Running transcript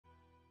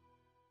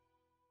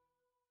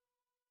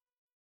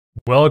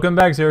Welcome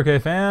back, Zero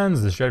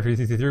fans. This is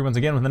Shred333 once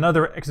again with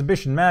another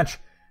exhibition match.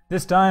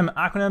 This time,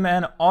 Aquanim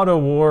and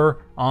AutoWar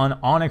on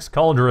Onyx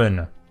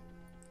Cauldron.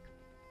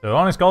 So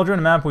Onyx Cauldron,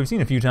 a map we've seen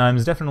a few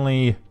times.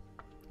 Definitely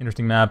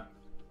interesting map.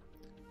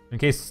 In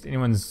case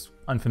anyone's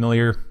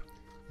unfamiliar,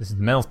 this is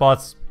the metal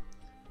spots.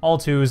 All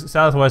twos.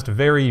 Southwest,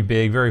 very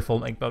big, very full.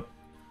 Like about,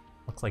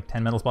 looks like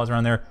 10 metal spots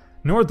around there.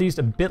 Northeast,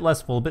 a bit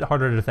less full, a bit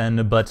harder to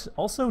defend, but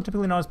also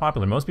typically not as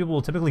popular. Most people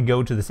will typically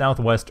go to the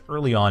southwest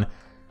early on.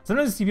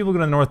 Sometimes I see people go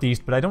to the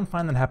northeast, but I don't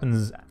find that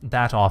happens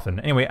that often.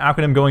 Anyway,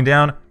 Aquanim going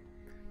down,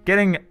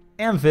 getting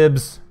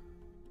Amphibs.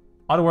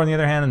 AutoWar on the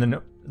other hand, in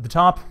the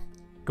top,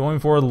 going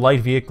for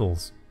light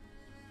vehicles.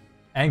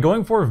 And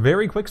going for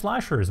very quick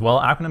slashers, while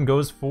Aquanim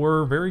goes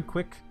for very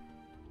quick,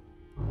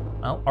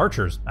 well,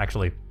 archers,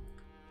 actually.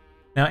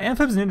 Now,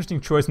 Amphib's an interesting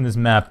choice in this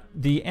map.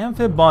 The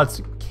Amphib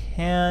bots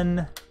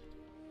can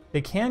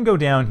go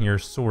down here,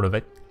 sort of.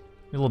 It's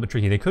a little bit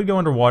tricky. They could go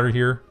underwater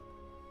here.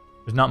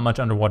 There's not much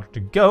underwater to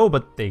go,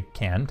 but they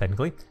can,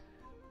 technically.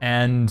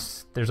 And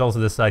there's also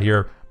this side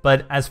here.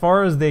 But as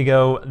far as they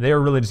go, they're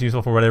really just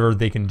useful for whatever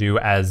they can do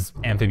as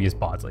amphibious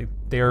bots. Like,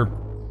 they're...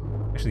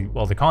 Actually,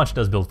 well, the conch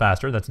does build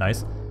faster, that's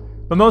nice.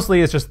 But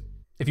mostly it's just,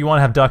 if you want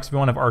to have ducks, if you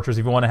want to have archers,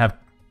 if you want to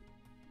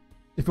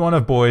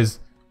have boys,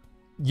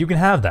 you can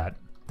have that.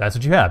 That's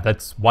what you have.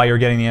 That's why you're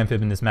getting the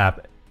amphib in this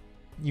map.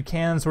 You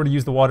can sort of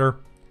use the water,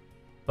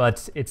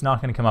 but it's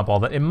not going to come up all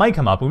that. It might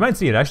come up. We might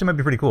see it. It actually might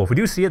be pretty cool. If we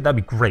do see it, that'd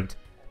be great.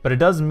 But it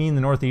does mean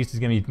the northeast is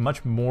going to be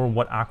much more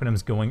what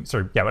Aquanim's going...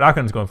 Sorry, yeah, what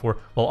Aquanim's going for.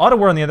 While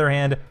AutoWar, on the other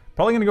hand,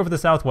 probably going to go for the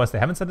southwest. They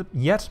haven't said it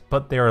yet,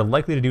 but they are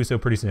likely to do so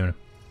pretty soon.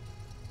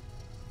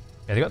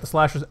 Yeah, they got the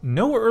slashers.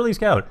 No early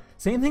scout.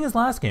 Same thing as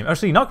last game.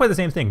 Actually, not quite the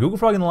same thing. Google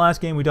Frog in the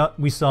last game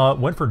we saw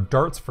went for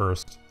darts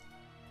first.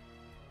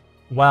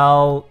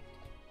 While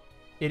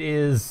it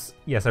is...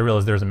 Yes, I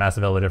realize there's a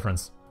massive elo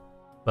difference.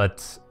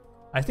 But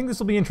I think this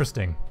will be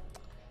interesting.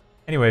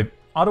 Anyway,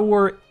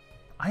 AutoWar...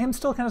 I am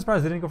still kind of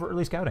surprised they didn't go for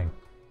early scouting.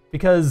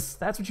 Because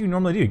that's what you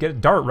normally do. You get a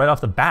dart right off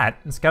the bat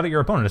and scout out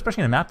your opponent,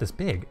 especially in a map this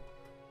big.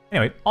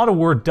 Anyway,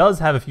 AutoWar does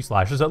have a few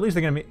slashers, so at least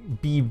they're going to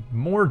be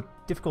more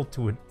difficult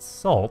to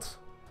assault.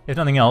 If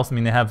nothing else, I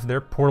mean, they have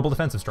their portable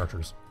defensive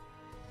structures.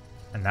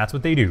 And that's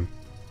what they do.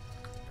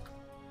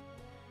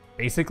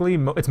 Basically,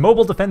 it's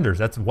mobile defenders.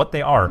 That's what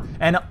they are.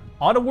 And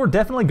AutoWar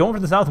definitely going for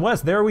the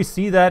southwest. There we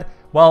see that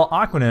while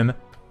Aquanim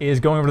is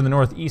going over to the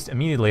northeast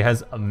immediately,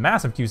 has a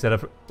massive queue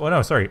setup. Oh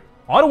no, sorry.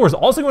 AutoWar's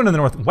also going to the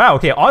north. Wow,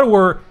 okay,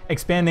 AutoWar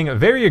expanding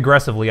very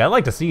aggressively. I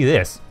like to see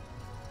this.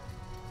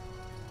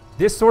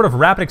 This sort of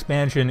rapid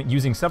expansion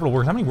using several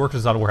workers. How many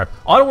workers does AutoWar have?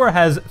 AutoWar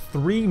has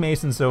 3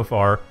 Masons so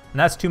far, and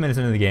that's 2 minutes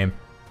into the game.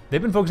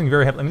 They've been focusing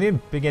very heavily. I mean,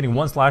 they've been getting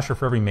 1 slasher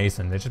for every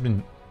Mason. They've just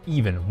been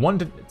even.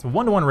 It's a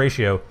 1-to-1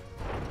 ratio.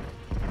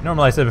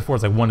 Normally, I said before,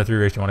 it's like 1-to-3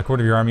 ratio on a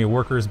quarter of your army of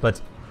workers,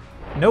 but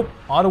nope.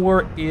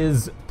 AutoWar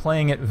is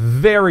playing it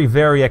very,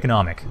 very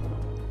economic.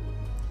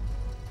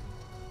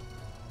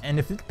 And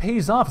if it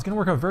pays off, it's going to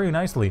work out very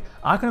nicely.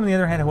 Aquanim, on the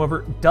other hand,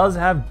 however, does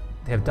have...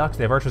 They have ducks,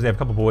 they have archers, they have a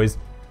couple boys.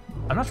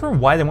 I'm not sure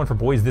why they went for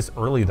boys this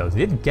early, though.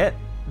 They did get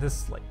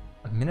this, like,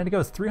 a minute ago.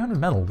 It's 300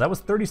 metal. That was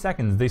 30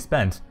 seconds they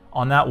spent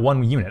on that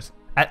one unit.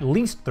 At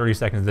least 30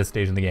 seconds at this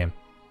stage in the game.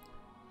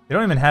 They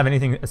don't even have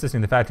anything assisting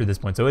the factory at this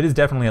point, so it is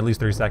definitely at least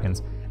 30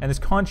 seconds. And this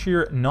conch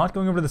here, not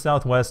going over to the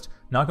southwest,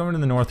 not going over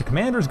to the north. The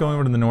commander is going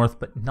over to the north,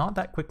 but not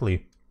that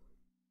quickly.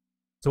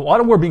 So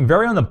AutoWar being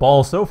very on the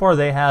ball. So far,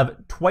 they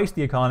have twice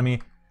the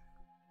economy.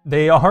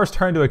 They are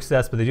starting to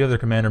access, but they do have their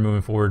commander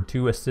moving forward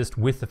to assist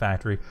with the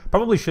factory.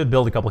 Probably should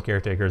build a couple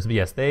caretakers, but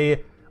yes,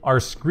 they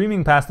are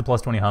screaming past the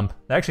 +20 hump.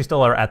 They actually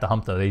still are at the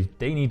hump, though.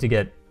 They need to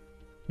get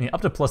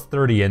up to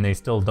 +30, and they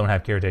still don't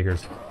have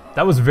caretakers.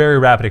 That was very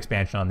rapid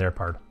expansion on their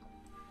part.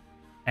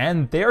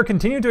 And they are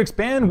continuing to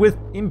expand with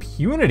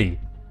impunity.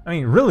 I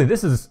mean, really,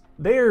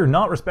 they're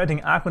not respecting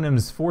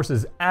Aquanim's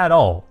forces at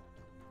all.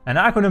 And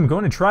Aquanim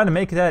going to try to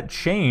make that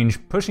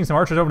change, pushing some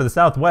archers over to the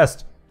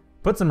southwest,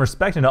 put some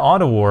respect into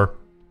AutoWar.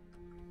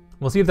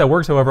 We'll see if that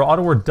works, however.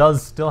 AutoWar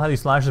does still have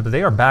these slashes, but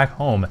they are back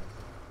home.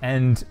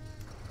 And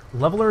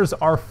levelers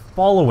are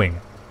following.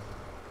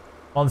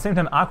 While at the same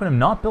time, Aquanim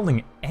not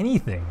building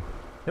anything.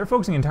 They're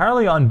focusing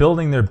entirely on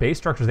building their base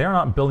structures. They are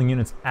not building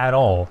units at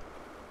all.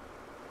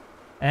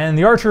 And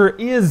the archer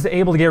is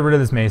able to get rid of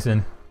this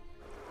Mason.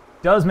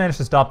 Does manage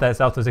to stop that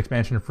southwest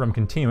expansion from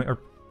continuing. Or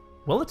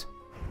will it?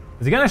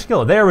 Is he going to actually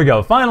kill it? There we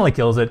go. Finally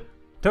kills it.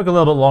 Took a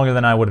little bit longer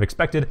than I would have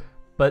expected.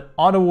 But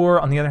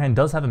AutoWar, on the other hand,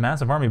 does have a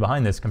massive army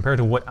behind this compared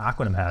to what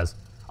Aquanim has.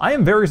 I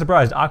am very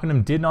surprised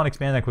Aquanim did not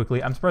expand that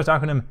quickly. I'm surprised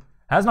Aquanim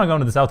has not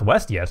gone to the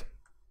southwest yet.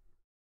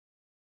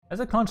 Has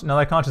that conch? No,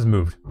 that conch has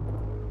moved.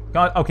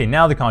 Okay,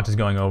 now the conch is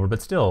going over, but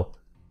still,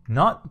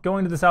 not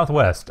going to the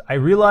southwest. I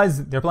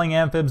realize they're playing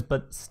amphibs,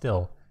 but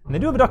still. And they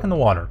do have a duck in the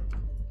water.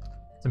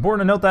 It's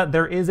important to note that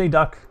there is a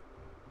duck.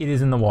 It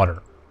is in the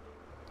water.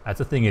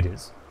 That's a thing it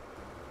is.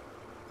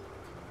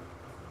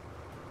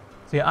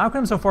 So yeah,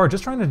 Aquanim so far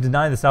just trying to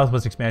deny the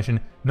southwest expansion,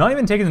 not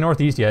even taking the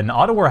northeast yet, and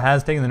AutoWar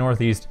has taken the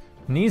northeast,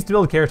 needs to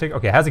build a caretaker,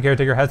 okay, has a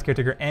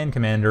caretaker and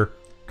commander,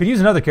 Could use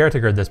another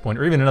caretaker at this point,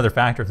 or even another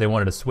factor if they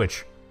wanted to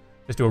switch.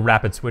 Just do a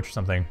rapid switch or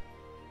something.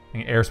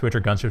 An air switch or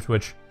gunship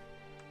switch.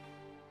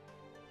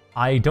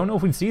 I don't know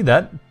if we'd see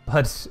that,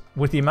 but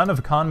with the amount of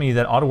economy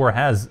that AutoWar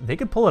has, they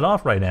could pull it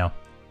off right now.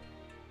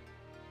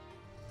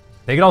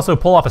 They could also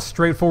pull off a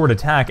straightforward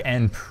attack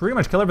and pretty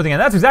much kill everything, and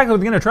that's exactly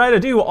what they're going to try to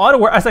do.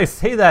 AutoWar, as I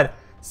say that,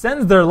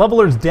 sends their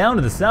levelers down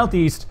to the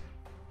southeast,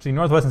 actually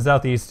northwest and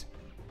southeast.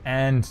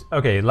 And,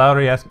 okay,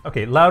 Lowry asks,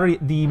 okay, Lowry,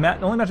 the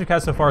only match I've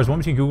cast so far is one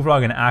between Google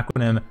Frog and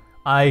Aquanim.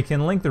 I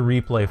can link the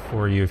replay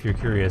for you if you're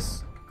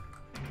curious.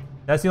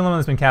 That's the only one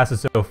that's been casted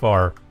so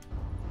far.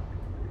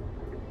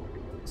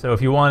 So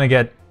if you want to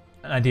get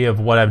an idea of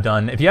what I've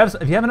done, if you have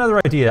another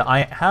idea,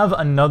 I have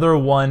another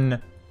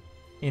one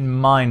in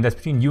mind that's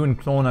between you and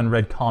Clone on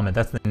Red Comet.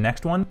 That's the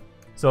next one.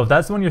 So if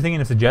that's the one you're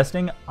thinking of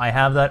suggesting, I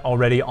have that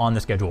already on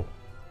the schedule.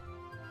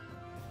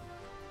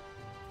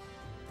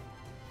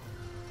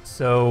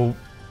 So,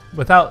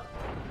 without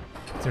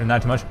considering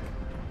that too much,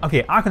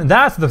 okay, Aquanim,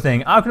 that's the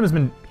thing. Aquanim has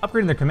been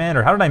upgrading their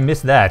commander. How did I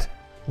miss that?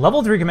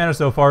 Level 3 commander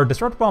so far.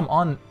 Disruptor Bomb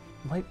on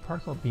light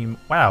particle beam.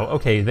 Wow,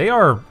 okay, they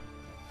are...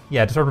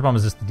 Yeah, Disruptor Bomb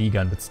is just the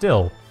D-gun, but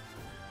still.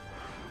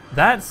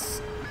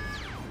 That's...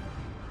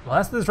 Well,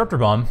 that's the Disruptor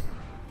Bomb.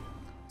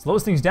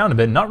 Slows things down a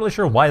bit. Not really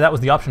sure why that was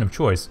the option of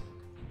choice.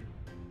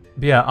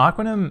 But yeah,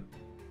 Aquanim,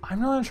 I'm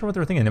not sure what they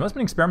were thinking. They must have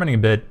been experimenting a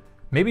bit.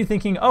 Maybe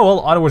thinking, oh,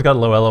 well, AutoWar's got a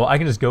low elo, I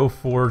can just go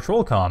for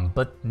Trollcom.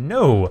 But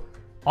no,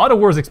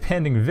 AutoWar's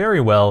expanding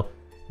very well.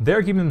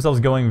 They're keeping themselves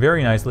going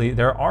very nicely.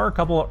 There are a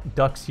couple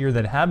ducks here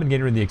that have been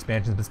getting rid of the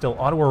expansions, but still,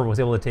 AutoWar was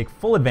able to take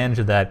full advantage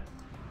of that.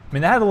 I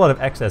mean, they had a lot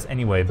of excess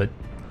anyway, but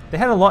they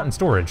had a lot in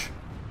storage.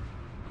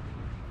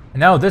 And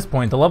now at this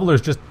point, the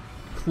leveler's just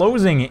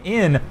closing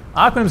in.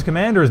 Aquanim's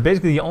commander is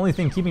basically the only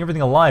thing keeping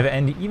everything alive,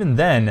 and even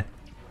then,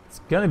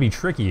 it's gonna be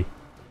tricky.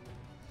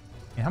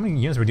 And how many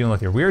units are we dealing with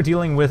here? We're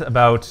dealing with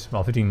about,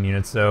 well, 15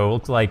 units, so it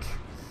looks like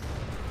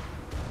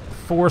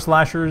 4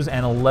 slashers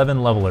and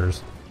 11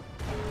 levelers.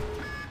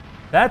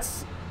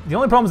 That's... The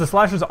only problem is the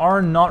slashers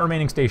are not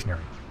remaining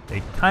stationary.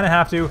 They kind of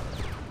have to.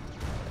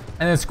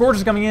 And then Scorch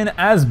is coming in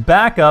as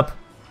backup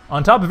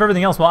on top of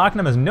everything else, while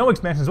Aquanim has no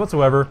expansions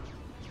whatsoever.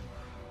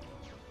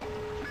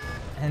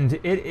 And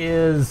it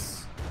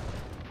is...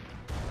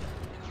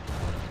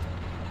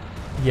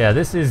 Yeah,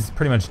 this is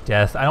pretty much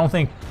death. I don't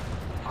think...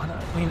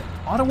 I mean,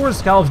 AutoWar's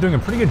Scallop's doing a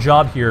pretty good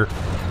job here,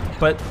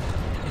 but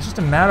it's just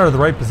a matter of the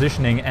right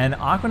positioning, and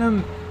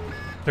Aquanim...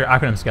 They're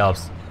Aquanim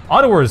Scallops.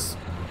 AutoWar's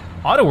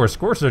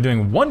Scorches are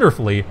doing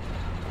wonderfully.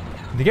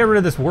 They get rid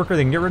of this worker,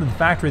 they can get rid of the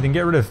factory, they can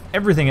get rid of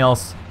everything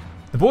else.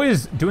 The boy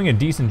is doing a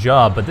decent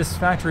job, but this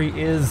factory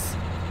is...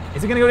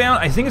 Is it going to go down?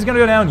 I think it's going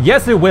to go down.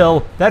 Yes, it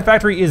will. That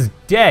factory is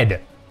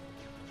dead.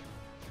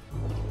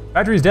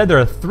 Factory is dead. There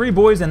are 3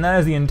 boys, and that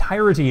is the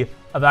entirety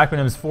of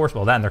Aquanim's force.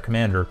 Well, that and their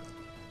commander,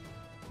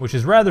 which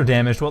is rather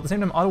damaged. Well, at the same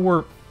time,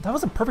 AutoWar, that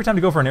was a perfect time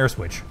to go for an air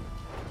switch.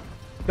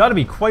 Gotta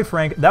be quite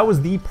frank, that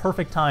was the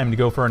perfect time to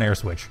go for an air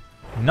switch.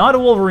 Not a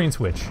Wolverine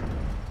switch.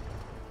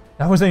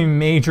 That was a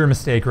major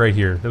mistake right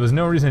here. There was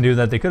no reason to do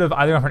that. They could have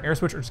either gone for an air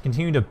switch or just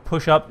continued to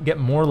push up, get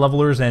more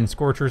levelers and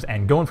Scorchers,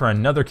 and going for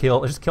another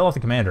kill. Just kill off the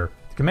commander.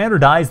 If the commander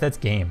dies, that's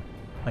game.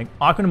 Like,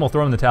 Aquanim will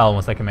throw in the towel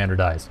once that commander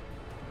dies.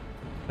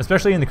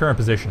 Especially in the current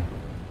position.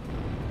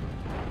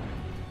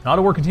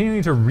 AutoWar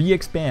continuing to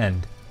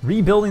re-expand,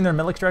 rebuilding their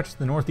metal extractors to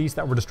the northeast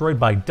that were destroyed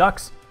by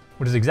ducks,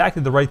 which is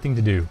exactly the right thing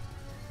to do.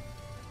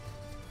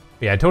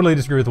 But yeah, I totally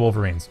disagree with the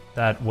Wolverines.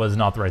 That was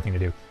not the right thing to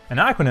do. And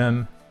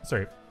Aquanim,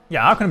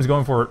 Aquanim's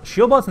going for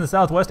shield bots in the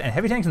southwest and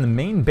heavy tanks in the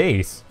main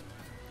base.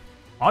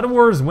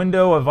 AutoWar's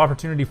window of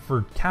opportunity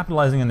for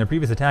capitalizing on their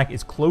previous attack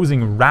is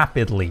closing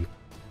rapidly.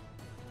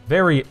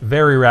 Very,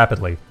 very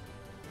rapidly.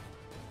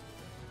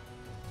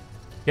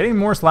 Getting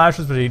more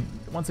slashers, but I,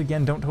 once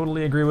again, don't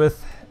totally agree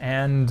with,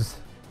 and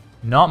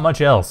not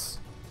much else.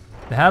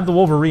 They have the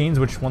Wolverines,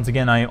 which, once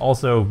again, I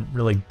also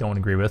really don't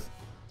agree with.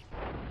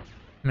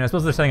 I mean, I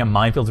suppose they're setting up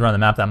minefields around the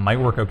map that might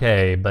work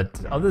okay,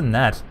 but other than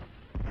that,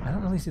 I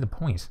don't really see the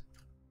point.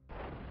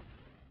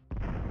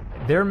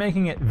 They're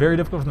making it very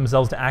difficult for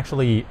themselves to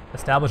actually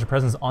establish a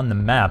presence on the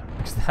map,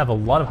 because they have a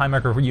lot of high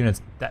micro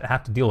units that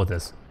have to deal with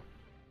this.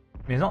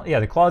 I mean, it's not, yeah,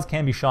 the claws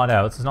can be shot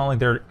out, so it's not like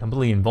they're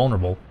completely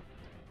invulnerable.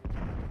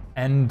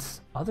 And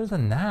other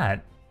than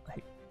that,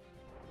 like,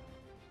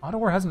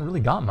 AutoWar hasn't really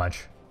got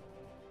much.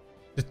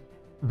 Just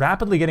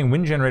rapidly getting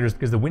wind generators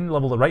because the wind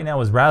level right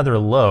now is rather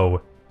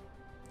low.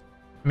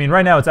 I mean,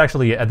 right now it's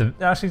actually at the...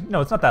 Actually, no,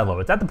 it's not that low.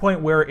 It's at the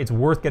point where it's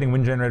worth getting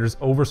wind generators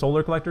over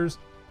solar collectors.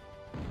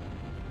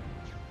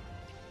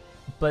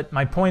 But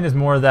my point is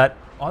more that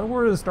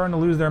AutoWar is starting to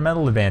lose their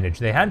metal advantage.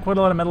 They had quite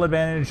a lot of metal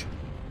advantage.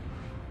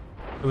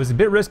 It was a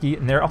bit risky,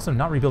 and they're also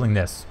not rebuilding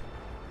this.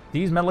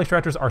 These metal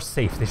extractors are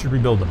safe. They should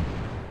rebuild them.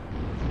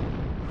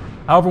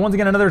 However, once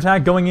again, another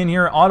attack going in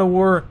here.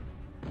 AutoWar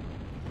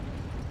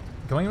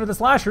going in with the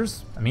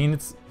slashers. I mean,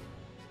 it's...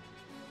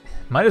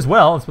 Might as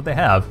well. That's what they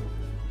have.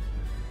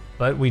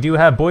 But we do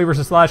have boy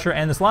versus slasher,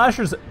 and the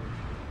slashers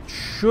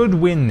should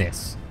win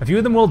this. A few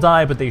of them will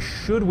die, but they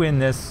should win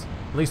this.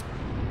 At least,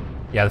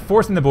 yeah,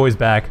 forcing the boys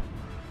back.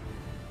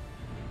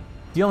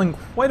 dealing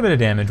quite a bit of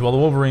damage, while the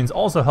Wolverines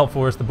also help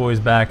force the boys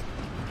back.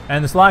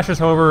 And the Slashers,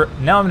 however,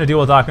 now I'm going to deal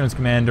with Aquanim's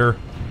commander,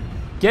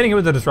 getting it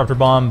with the Disruptor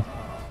Bomb.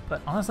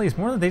 But honestly, it's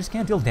more that they just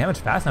can't deal damage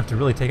fast enough to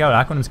really take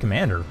out Aquanim's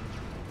commander.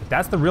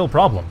 That's the real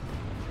problem.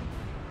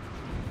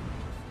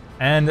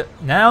 And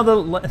now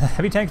the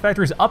heavy tank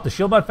factory's up, the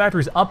Shieldbot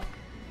factory's up,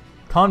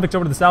 Convicts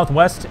over to the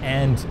southwest,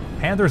 and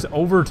Panthers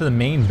over to the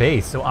main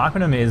base. So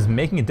Aquanim is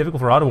making it difficult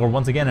for AutoWar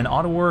once again, and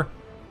AutoWar,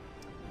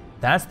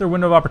 that's their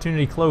window of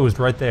opportunity closed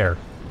right there.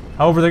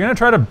 However, they're going to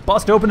try to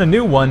bust open a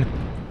new one,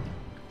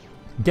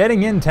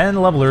 getting in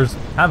 10 levelers,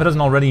 half a dozen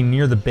already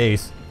near the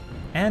base.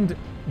 And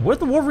were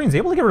the Wolverines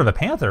able to get rid of a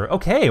Panther?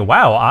 Okay,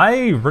 wow,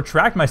 I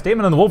retract my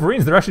statement on the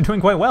Wolverines. They're actually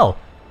doing quite well.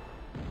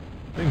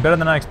 Doing better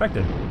than I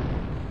expected.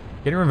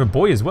 Getting rid of a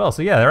boy as well.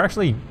 So yeah,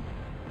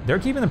 they're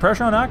keeping the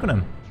pressure on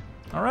Aquanim.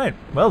 All right,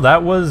 well,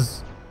 that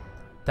was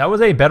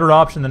a better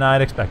option than I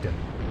had expected.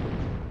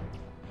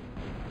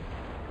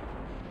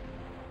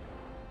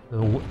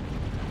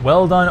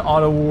 Well done,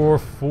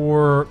 AutoWar,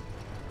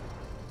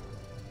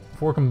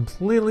 for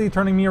completely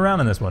turning me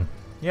around in this one.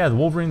 Yeah, the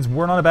Wolverines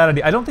were not a bad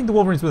idea. I don't think the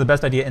Wolverines were the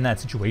best idea in that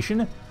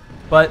situation,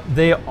 but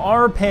they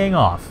are paying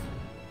off.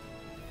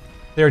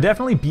 They're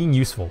definitely being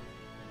useful.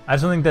 I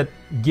just don't think that,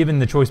 given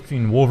the choice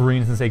between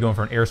Wolverines and, say, going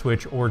for an air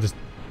switch, or just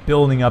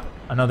building up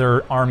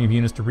another army of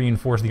units to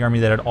reinforce the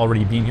army that had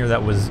already been here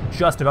that was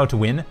just about to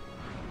win,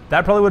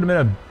 that probably would have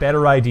been a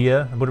better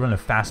idea. It would have been a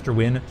faster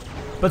win.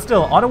 But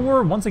still,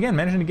 AutoWar, once again,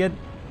 managing to get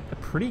a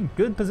pretty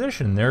good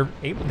position.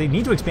 They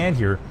need to expand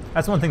here.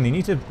 That's one thing.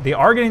 They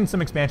are getting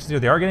some expansions here.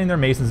 They are getting their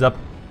Masons up.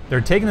 They're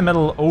taking the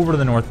metal over to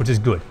the north, which is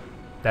good.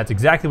 That's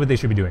exactly what they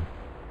should be doing.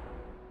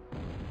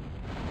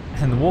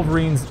 And the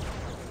Wolverines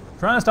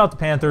trying to stop the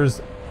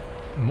Panthers.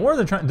 More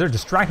than they're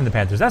distracting the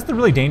Panthers. That's the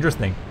really dangerous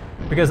thing.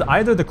 Because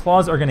either the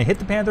claws are going to hit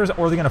the Panthers,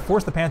 or they're going to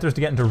force the Panthers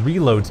to get into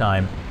reload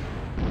time,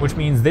 which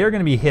means they're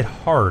going to be hit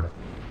hard.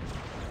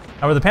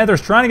 However, the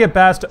Panthers trying to get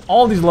past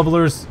all these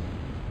levelers,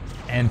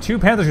 and 2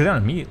 Panthers go down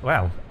immediately.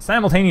 Wow,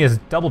 simultaneous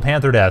double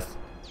Panther death.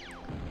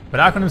 But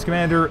Aquanim's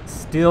commander,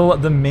 still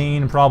the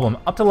main problem.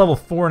 Up to level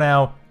 4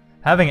 now,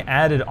 having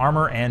added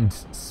armor and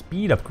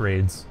speed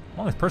upgrades,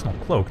 along with personal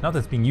cloak. Not that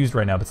it's being used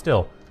right now, but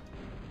still.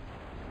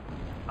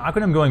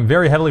 Aquanim going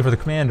very heavily for the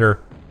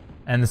commander.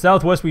 And the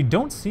southwest, we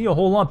don't see a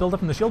whole lot built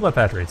up in the Shieldbot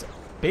factory. It's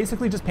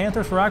basically just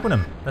Panthers for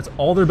Aquanim. That's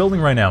all they're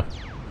building right now.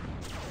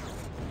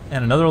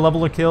 And another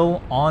level of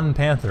kill on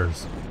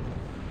Panthers.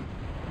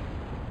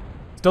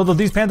 Still, though,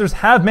 these Panthers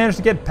have managed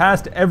to get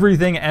past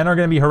everything and are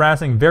going to be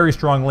harassing very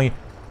strongly.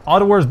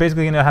 AutoWar is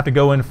basically going to have to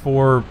go in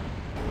for,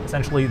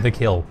 essentially, the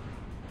kill.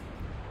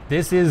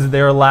 This is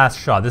their last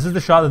shot. This is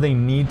the shot that they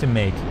need to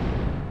make.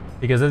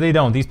 Because if they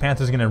don't, these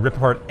Panthers are going to rip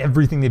apart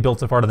everything they built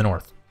so far to the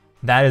north.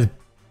 That is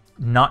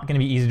not going to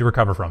be easy to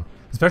recover from.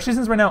 Especially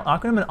since right now,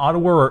 Aquanim and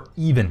AutoWar are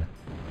even.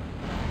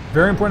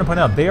 Very important to point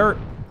out, they are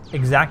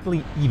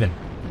exactly even.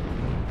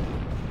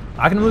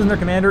 Aquanim losing their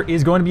commander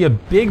is going to be a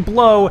big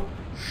blow,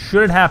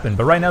 should it happen.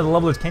 But right now, the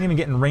levelers can't even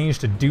get in range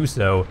to do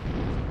so.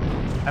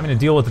 Having to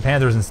deal with the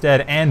Panthers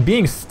instead, and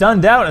being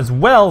stunned out as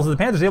well, so the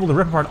Panthers are able to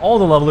rip apart all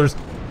the levelers,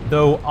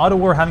 though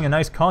AutoWar having a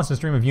nice constant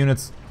stream of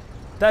units,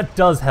 that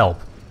does help.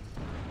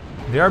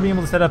 They are being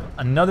able to set up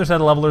another set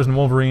of levelers and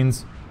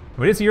Wolverines.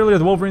 We did see earlier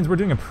the Wolverines were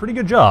doing a pretty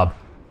good job.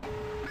 So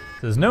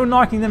there's no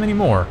knocking them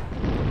anymore.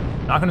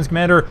 Knocking his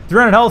commander,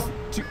 300 health,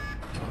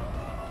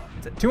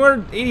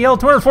 280 health,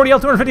 240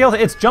 health, 250 health.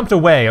 It's jumped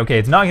away. Okay,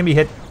 it's not going to be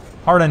hit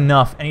hard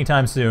enough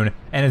anytime soon,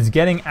 and it's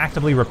getting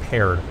actively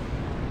repaired.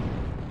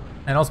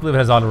 And I also believe it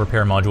has auto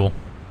repair module.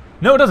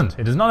 No, it doesn't.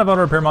 It does not have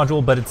auto repair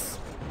module, but it's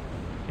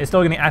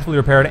still getting actively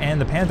repaired. And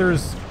the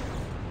Panthers,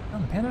 oh,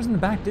 the Panthers in the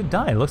back did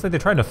die. It looks like they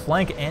tried to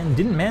flank and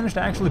didn't manage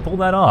to actually pull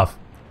that off.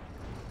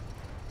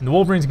 And the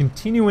Wolverines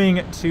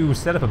continuing to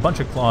set up a bunch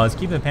of claws,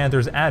 keeping the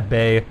Panthers at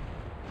bay, or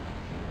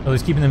at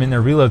least keeping them in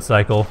their reload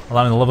cycle,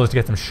 allowing the levelers to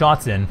get some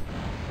shots in.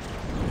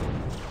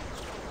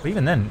 But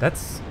even then,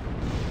 those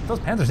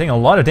Panthers taking a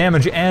lot of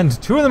damage, and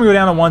 2 of them go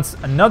down at once.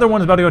 Another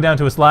one is about to go down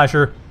to a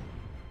slasher.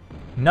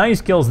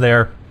 Nice kills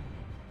there.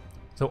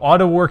 So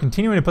AutoWar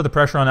continuing to put the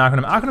pressure on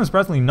Aquanim. Aquanim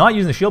surprisingly not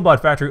using the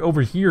Shieldbot factory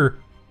over here.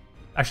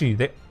 Actually,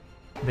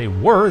 they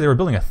were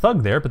building a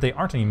thug there, but they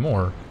aren't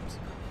anymore.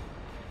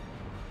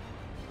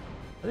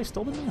 Are they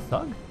still building a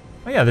thug?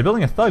 Oh yeah, they're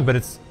building a thug, but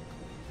it's...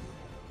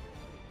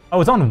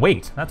 Oh, it's on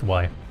weight. That's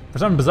why. For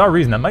some bizarre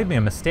reason, that might be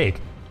a mistake.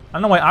 I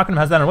don't know why Aquanim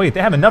has that on weight.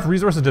 They have enough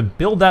resources to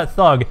build that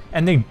thug,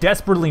 and they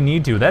desperately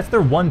need to. That's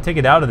their one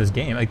ticket out of this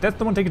game. Like, that's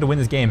the one ticket to win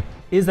this game,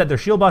 is that their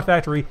Shieldbot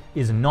factory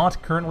is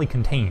not currently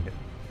contained.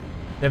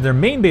 They have their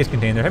main base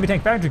contained, their heavy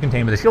tank factory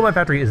contained, but the Shieldbot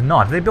factory is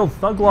not. If they build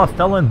Thuglaw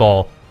Felon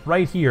Ball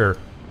right here,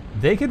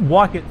 they could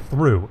walk it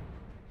through.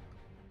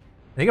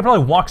 They could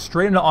probably walk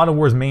straight into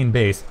AutoWar's main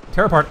base,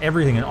 tear apart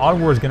everything, and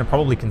AutoWar is going to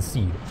probably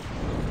concede.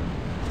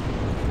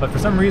 But for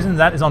some reason,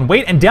 that is on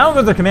weight, and down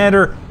goes their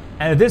commander.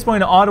 And at this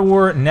point,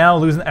 AutoWar now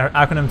losing,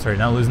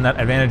 now losing that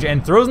advantage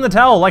and throws in the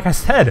towel. Like I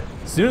said,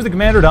 as soon as the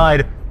commander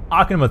died,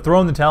 Aquanim would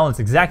throw in the towel, and it's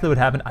exactly what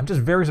happened. I'm just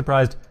very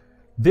surprised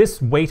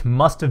This weight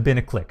must have been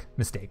a click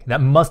mistake.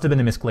 That must have been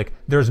a misclick.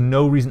 There's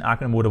no reason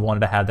Aquanim would have wanted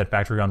to have that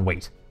factory on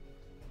weight.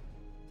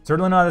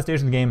 Certainly not at this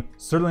stage of the game,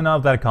 certainly not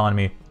with that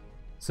economy.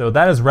 So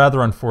that is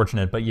rather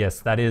unfortunate, but yes,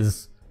 that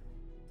is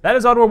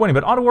AutoWar winning.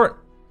 But AutoWar,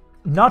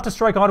 not to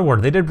strike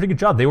AutoWar, they did a pretty good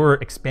job. They were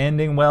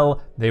expanding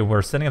well, they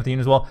were setting up the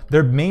units well.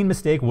 Their main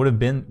mistake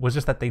was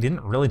just that they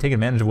didn't really take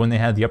advantage of when they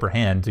had the upper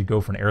hand to go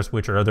for an air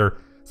switch or other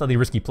slightly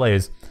risky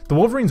plays. The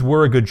Wolverines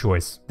were a good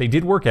choice. They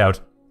did work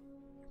out.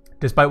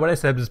 Despite what I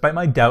said, despite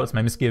my doubts,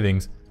 my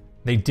misgivings,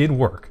 they did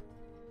work.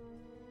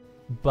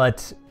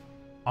 But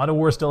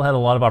AutoWar still had a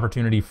lot of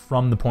opportunity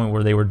from the point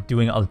where they were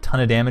doing a ton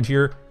of damage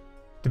here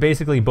to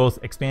basically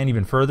both expand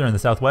even further in the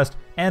southwest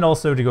and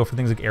also to go for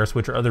things like air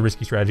switch or other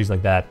risky strategies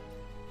like that.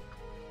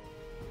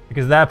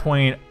 Because at that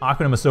point,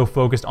 Aquanim was so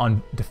focused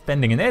on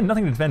defending, and they had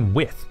nothing to defend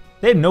with.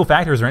 They had no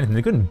factors or anything.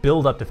 They couldn't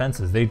build up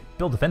defenses. They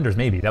built defenders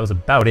maybe. That was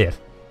about it.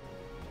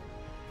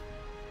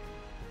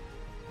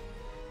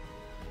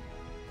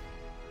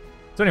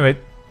 So anyway,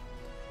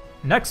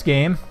 next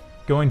game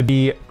going to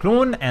be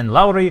Clun and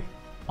Lowry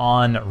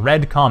on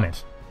Red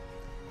Comet.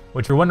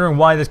 Which, if you're wondering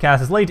why this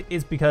cast is late,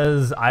 is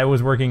because I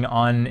was working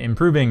on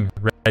improving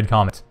Red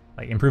Comet.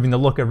 Like, improving the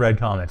look of Red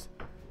Comet.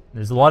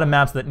 There's a lot of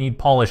maps that need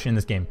polish in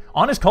this game.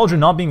 Onyx Cauldron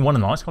not being one of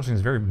them. Onyx Cauldron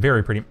is very,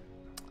 very pretty.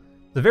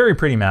 It's a very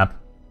pretty map.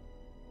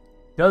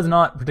 Does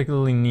not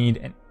particularly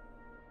need...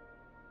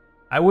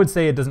 I would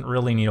say it doesn't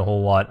really need a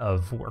whole lot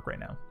of work right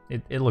now.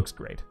 It looks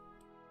great.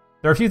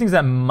 There are a few things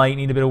that might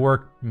need a bit of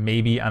work.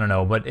 Maybe, I don't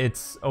know. But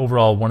it's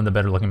overall one of the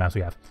better looking maps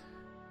we have.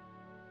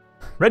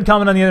 Red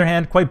Comet, on the other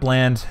hand, quite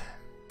bland.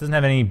 Doesn't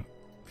have any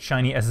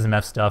shiny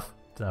SSMF stuff,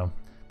 so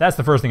that's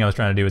the first thing I was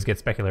trying to do, is get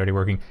specularity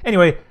working.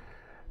 Anyway,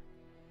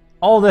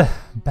 all the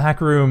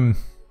backroom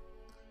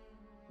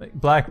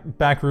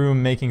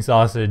making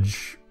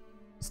sausage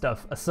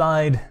stuff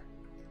aside,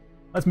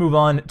 let's move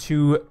on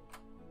to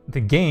the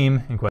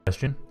game in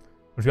question,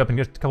 which will be up in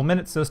just a couple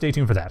minutes, so stay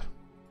tuned for that.